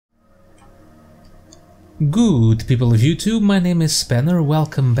Good people of YouTube, my name is Spanner,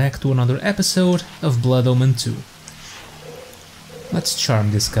 welcome back to another episode of Blood Omen 2. Let's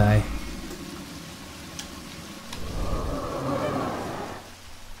charm this guy.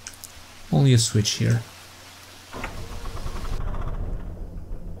 Only a switch here.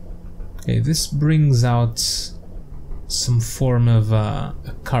 Okay, this brings out some form of a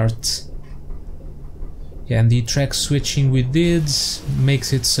cart. Yeah, and the track switching we did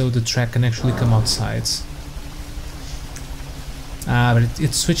makes it so the track can actually come outside. Ah, but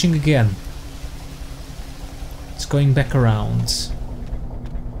it's switching again. It's going back around.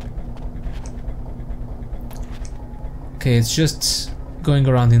 Okay, it's just going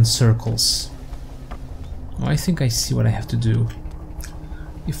around in circles. Oh, I think I see what I have to do.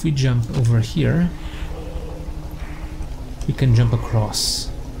 If we jump over here, we can jump across.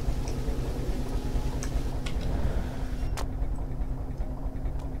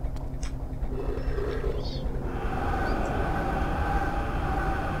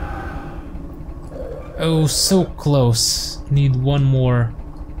 Oh, so close. Need one more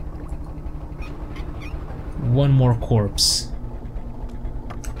corpse.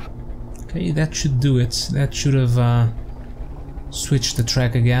 Okay, that should do it. That should have switched the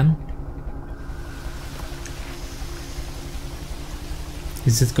track again.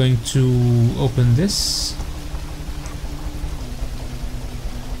 Is it going to open this?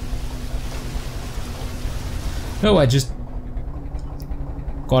 Oh, I just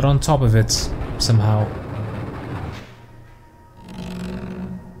got on top of it somehow.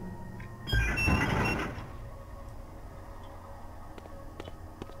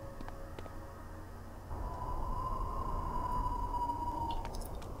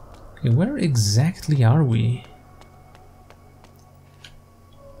 Okay, where exactly are we?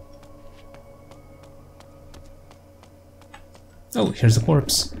 Oh, here's a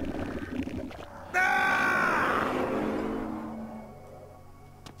corpse.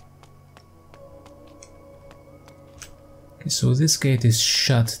 Okay, so this gate is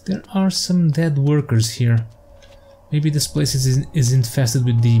shut. There are some dead workers here. Maybe this place is infested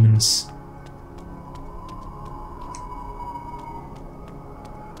with demons.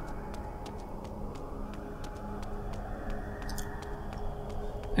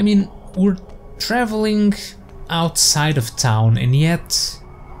 I mean, we're traveling outside of town, and yet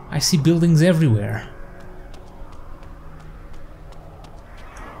I see buildings everywhere.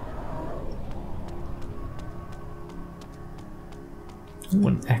 Ooh,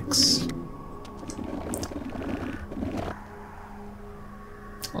 an axe.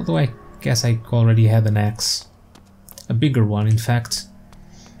 Although I guess I already had an axe. A bigger one, in fact.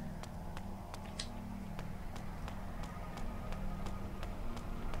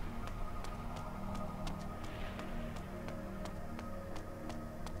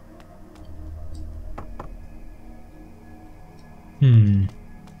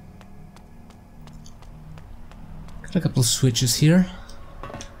 Got a couple of switches here.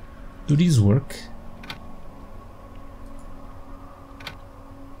 Do these work?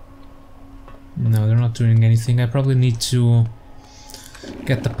 No, they're not doing anything. I probably need to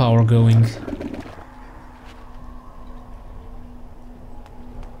get the power going.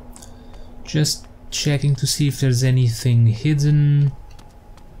 Just checking to see if there's anything hidden.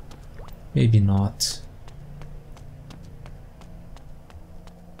 Maybe not.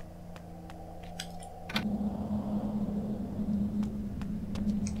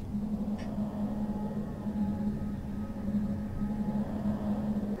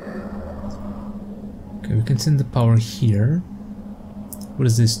 We can send the power here. What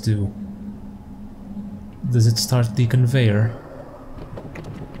does this do? Does it start the conveyor?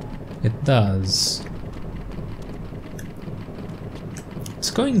 It does.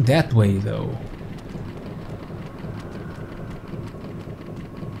 It's going that way though.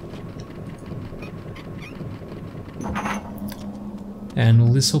 And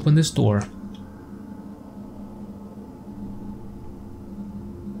will this open this door?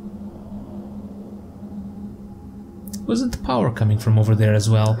 Wasn't the power coming from over there as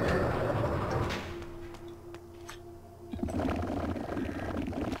well?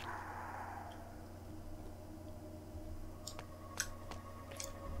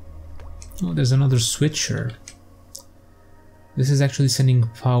 Oh, there's another switcher. This is actually sending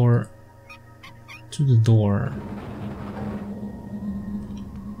power to the door.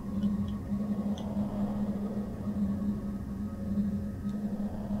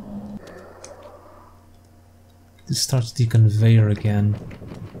 This starts the conveyor again.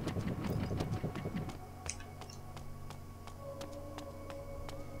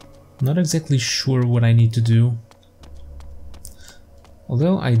 Not exactly sure what I need to do.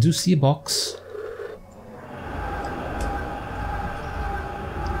 Although I do see a box.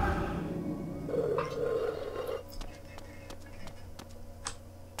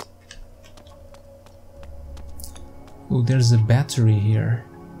 Oh, there's a battery here.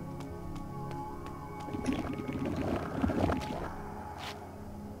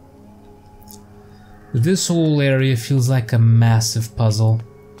 This whole area feels like a massive puzzle.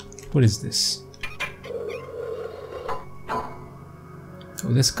 What is this? Oh,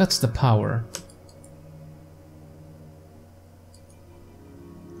 this cuts the power.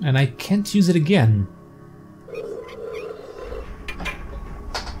 And I can't use it again.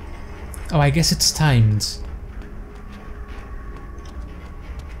 Oh, I guess it's timed.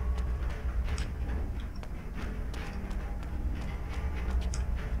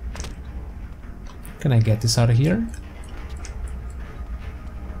 Can I get this out of here?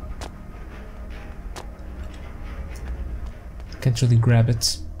 Can't really grab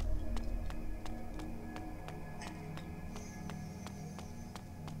it.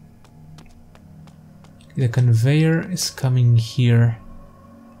 The conveyor is coming here.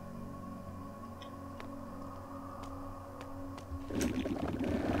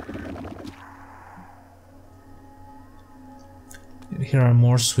 And here are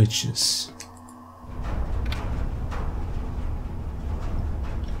more switches.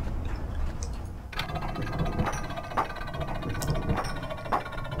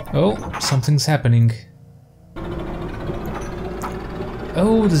 Oh, something's happening.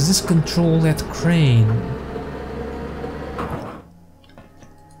 Oh, does this control that crane?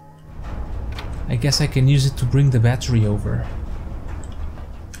 I guess I can use it to bring the battery over.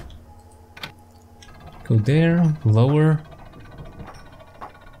 Go there, lower.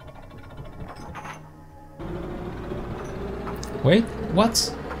 Wait,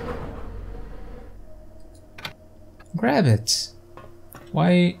 what? Grab it.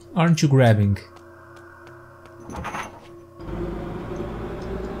 Why aren't you grabbing?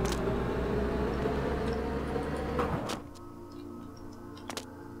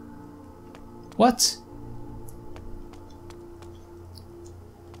 What?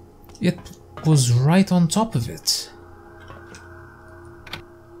 It was right on top of it.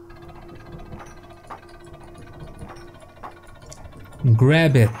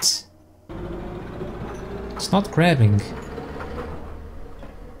 Grab it. It's not grabbing.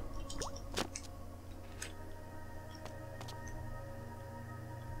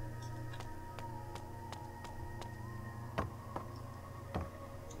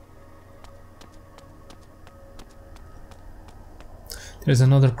 There's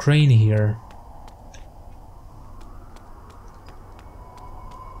another crane here.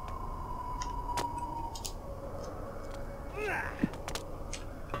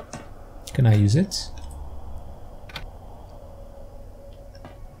 Can I use it?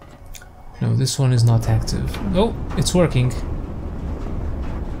 No, this one is not active. Oh, it's working.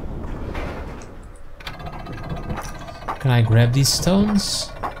 Can I grab these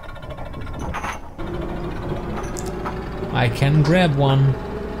stones? I can grab one.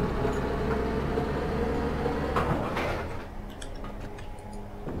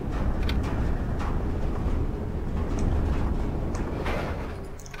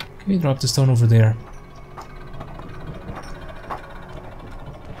 Okay, drop the stone over there.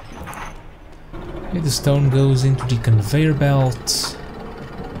 Okay, the stone goes into the conveyor belt.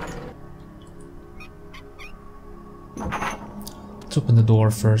 Let's open the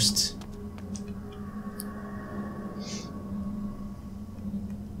door first.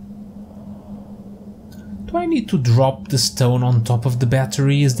 Do I need to drop the stone on top of the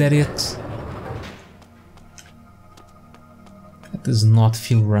battery? Is that it? That does not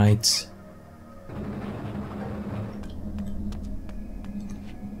feel right.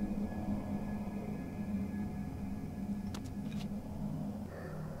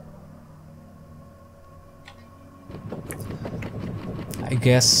 I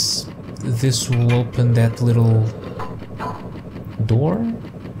guess this will open that little door?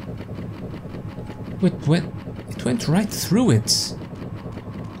 It went right through it.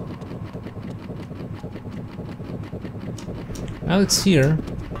 Now it's here.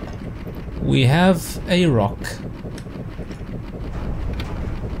 We have a rock.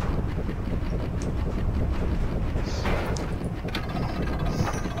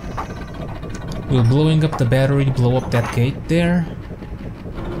 Will blowing up the battery blow up that gate there?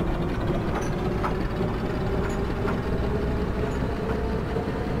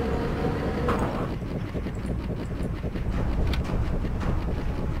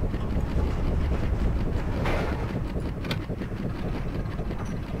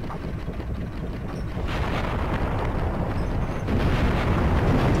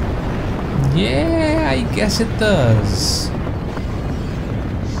 Yeah, I guess it does.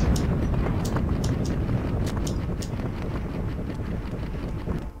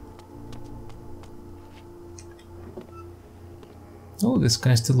 Oh, this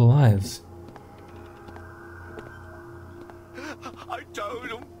guy's still alive. I told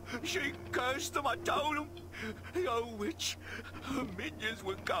them. She cursed them. I told them. The old witch. Her minions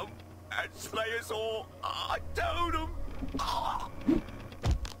would come and slay us all. I told them.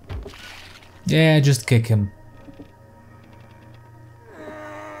 Yeah, just kick him.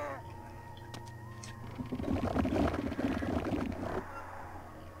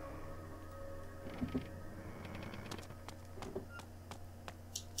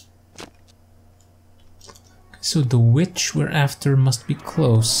 So the witch we're after must be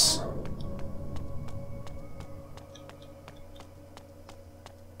close.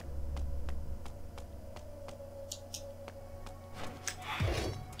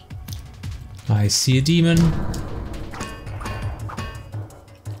 I see a demon.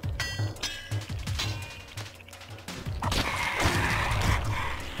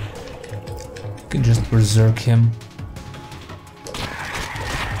 You can just berserk him.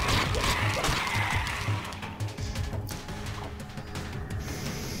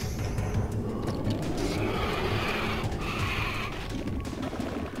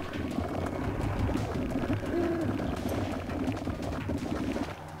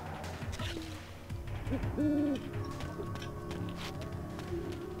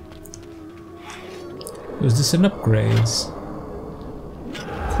 Was this an upgrade?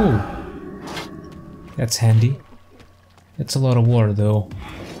 Cool. That's handy. That's a lot of war though.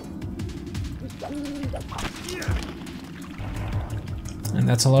 And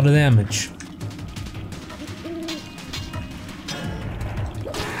that's a lot of damage.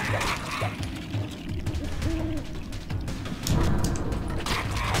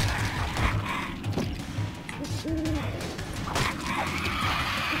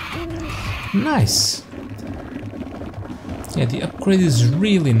 Nice. Yeah, the upgrade is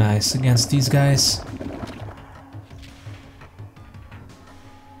really nice against these guys.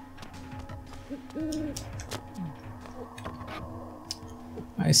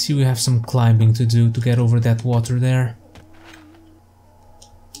 I see we have some climbing to do to get over that water there.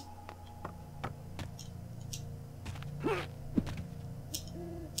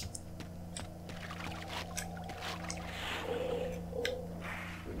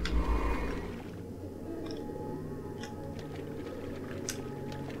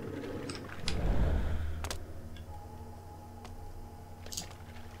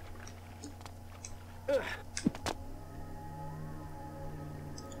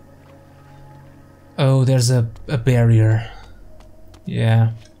 Oh, there's a barrier.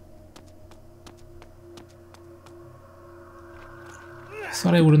 Yeah.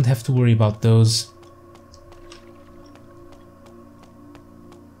 Thought I wouldn't have to worry about those.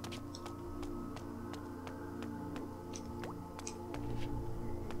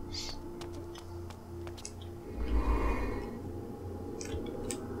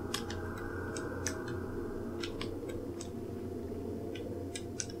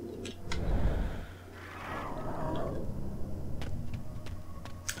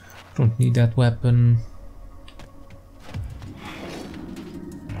 Don't need that weapon.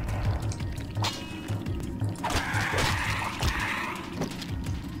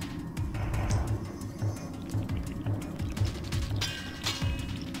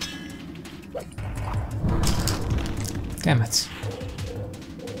 Damn it.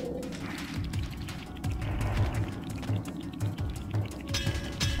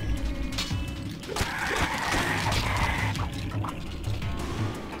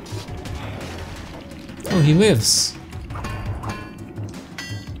 Oh, he lives.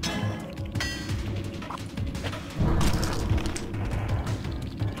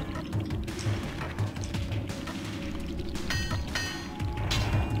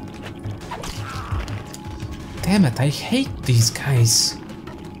 Damn it, I hate these guys.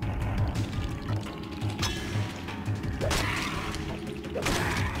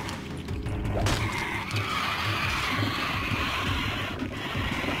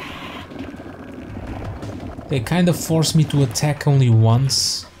 They kind of force me to attack only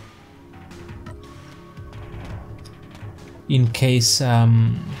once, in case they're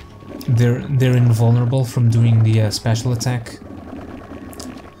invulnerable from doing the special attack.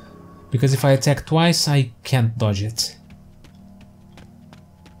 Because if I attack twice, I can't dodge it.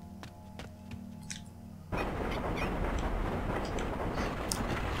 I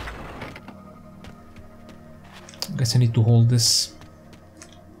guess I need to hold this.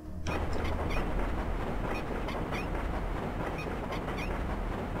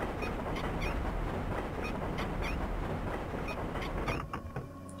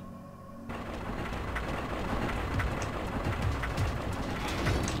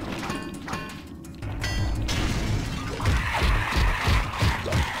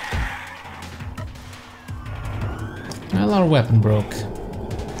 Well, our weapon broke.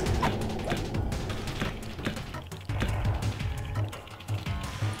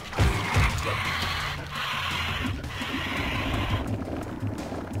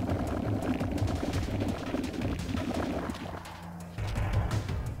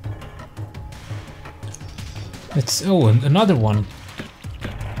 It's... oh, another one.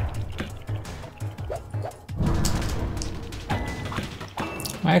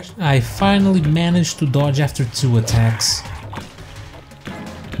 I finally managed to dodge after 2 attacks.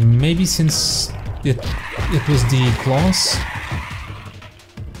 Maybe since it was the claws.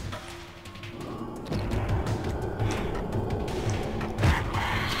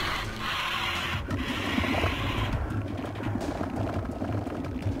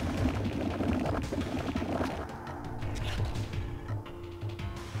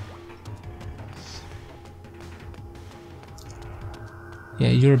 Yeah,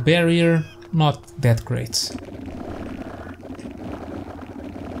 your barrier, not that great.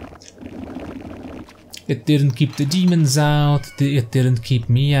 It didn't keep the demons out, it didn't keep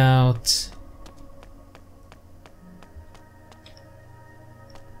me out.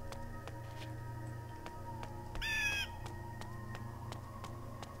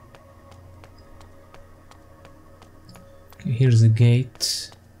 Okay, here's a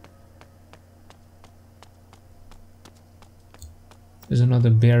gate. There's another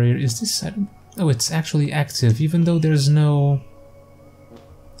barrier. Is this... I don't... oh, it's actually active, even though there's no...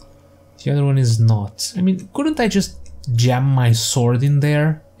 the other one is not. I mean, couldn't I just jam my sword in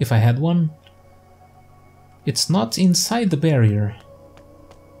there, if I had one? It's not inside the barrier.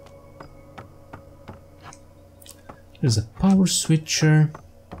 There's a power switcher.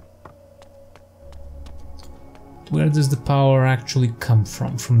 Where does the power actually come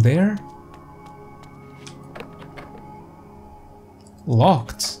from? From there?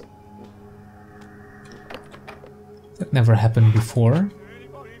 Locked. That never happened before.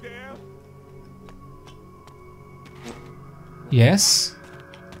 Yes.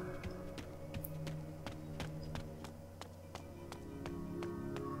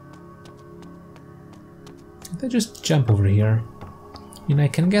 Can't I just jump over here? I mean, I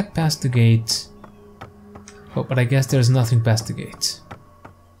can get past the gate. Oh, but I guess there's nothing past the gate.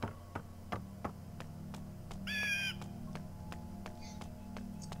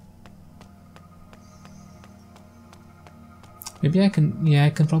 Maybe I can... yeah, I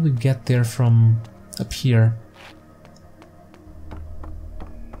can probably get there from up here.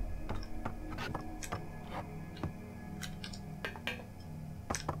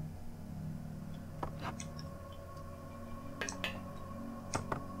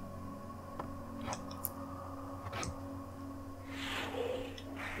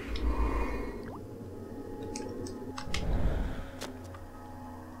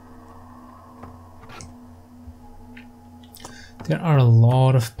 There are a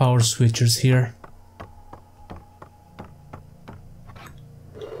lot of power switchers here.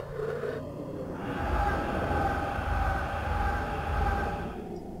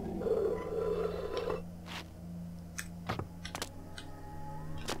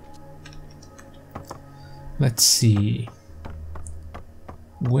 Let's see.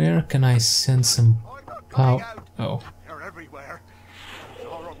 Where can I send some power? Oh. They're everywhere. Those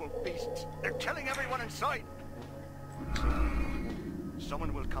horrible beasts. They're killing everyone in sight.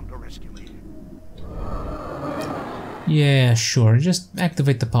 Someone will come to rescue me. Yeah, sure. Just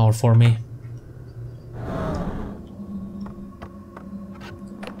activate the power for me.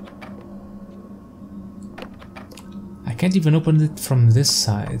 I can't even open it from this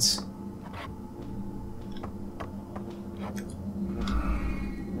side.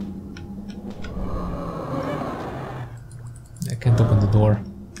 I can't open the door.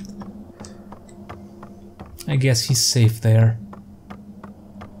 I guess he's safe there.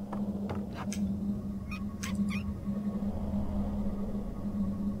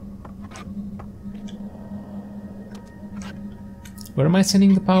 Where am I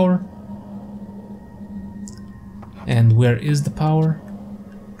sending the power? And where is the power?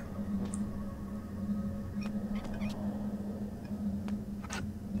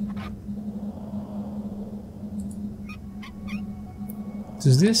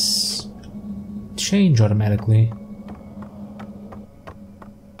 Does this change automatically?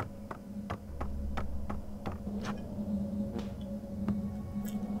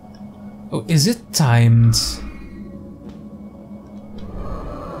 Oh, is it timed?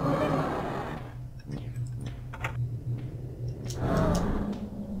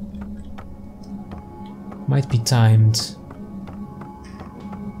 Might be timed.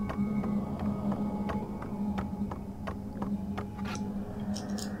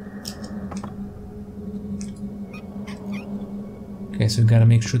 Okay, so we gotta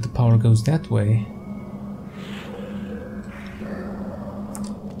make sure the power goes that way.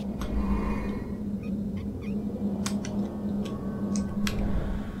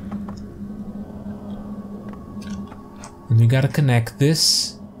 And we gotta connect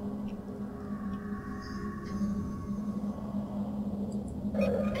this.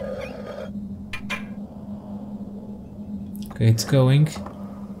 Okay, it's going.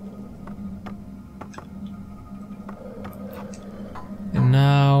 And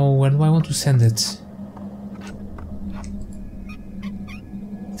now, where do I want to send it?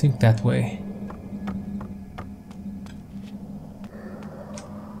 I think that way.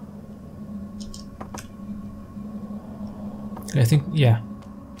 I think, yeah.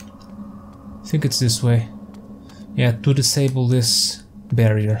 I think it's this way. Yeah, to disable this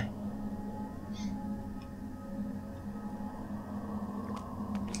barrier.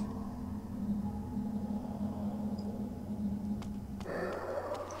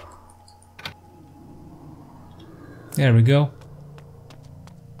 There we go.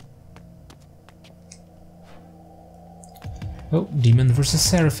 Oh, Demon versus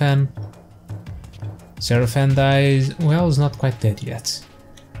Seraphan. Seraphan dies. Well, is not quite dead yet.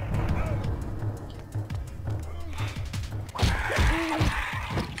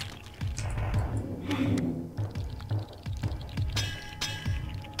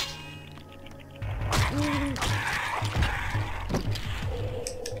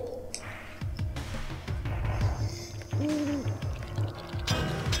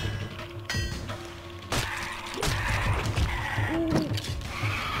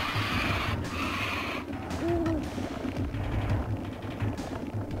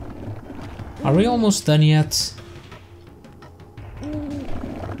 Are we almost done yet?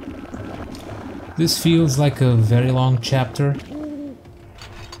 This feels like a very long chapter.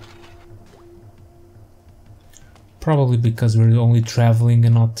 Probably because we're only traveling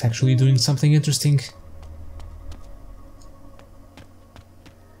and not actually doing something interesting.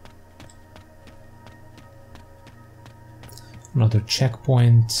 Another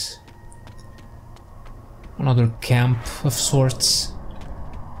checkpoint. Another camp of sorts.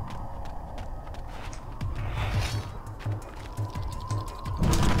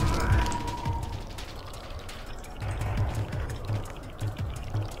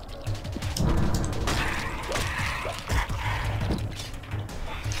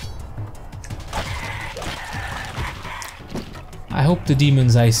 I hope the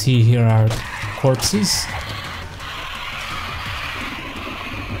demons I see here are corpses.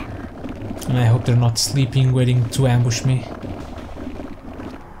 And I hope they're not sleeping, waiting to ambush me.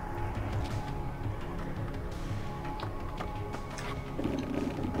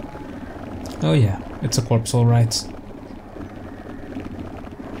 Oh yeah, it's a corpse, alright.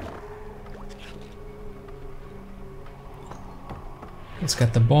 Let's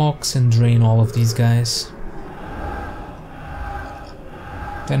get the box and drain all of these guys.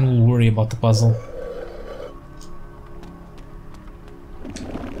 Then we'll worry about the puzzle.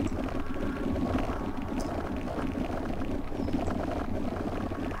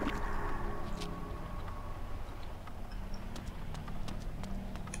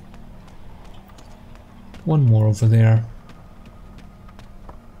 One more over there.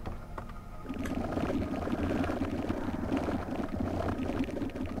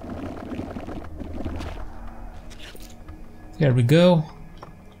 There we go.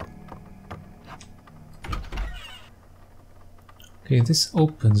 Okay, this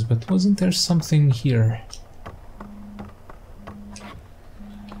opens, but wasn't there something here?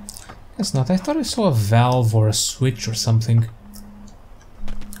 Guess not. I thought I saw a valve or a switch or something.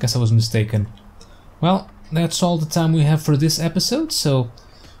 Guess I was mistaken. Well, that's all the time we have for this episode, so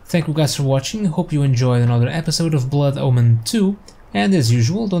thank you guys for watching. Hope you enjoyed another episode of Blood Omen 2, and as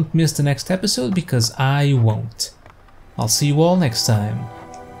usual, don't miss the next episode because I won't. I'll see you all next time.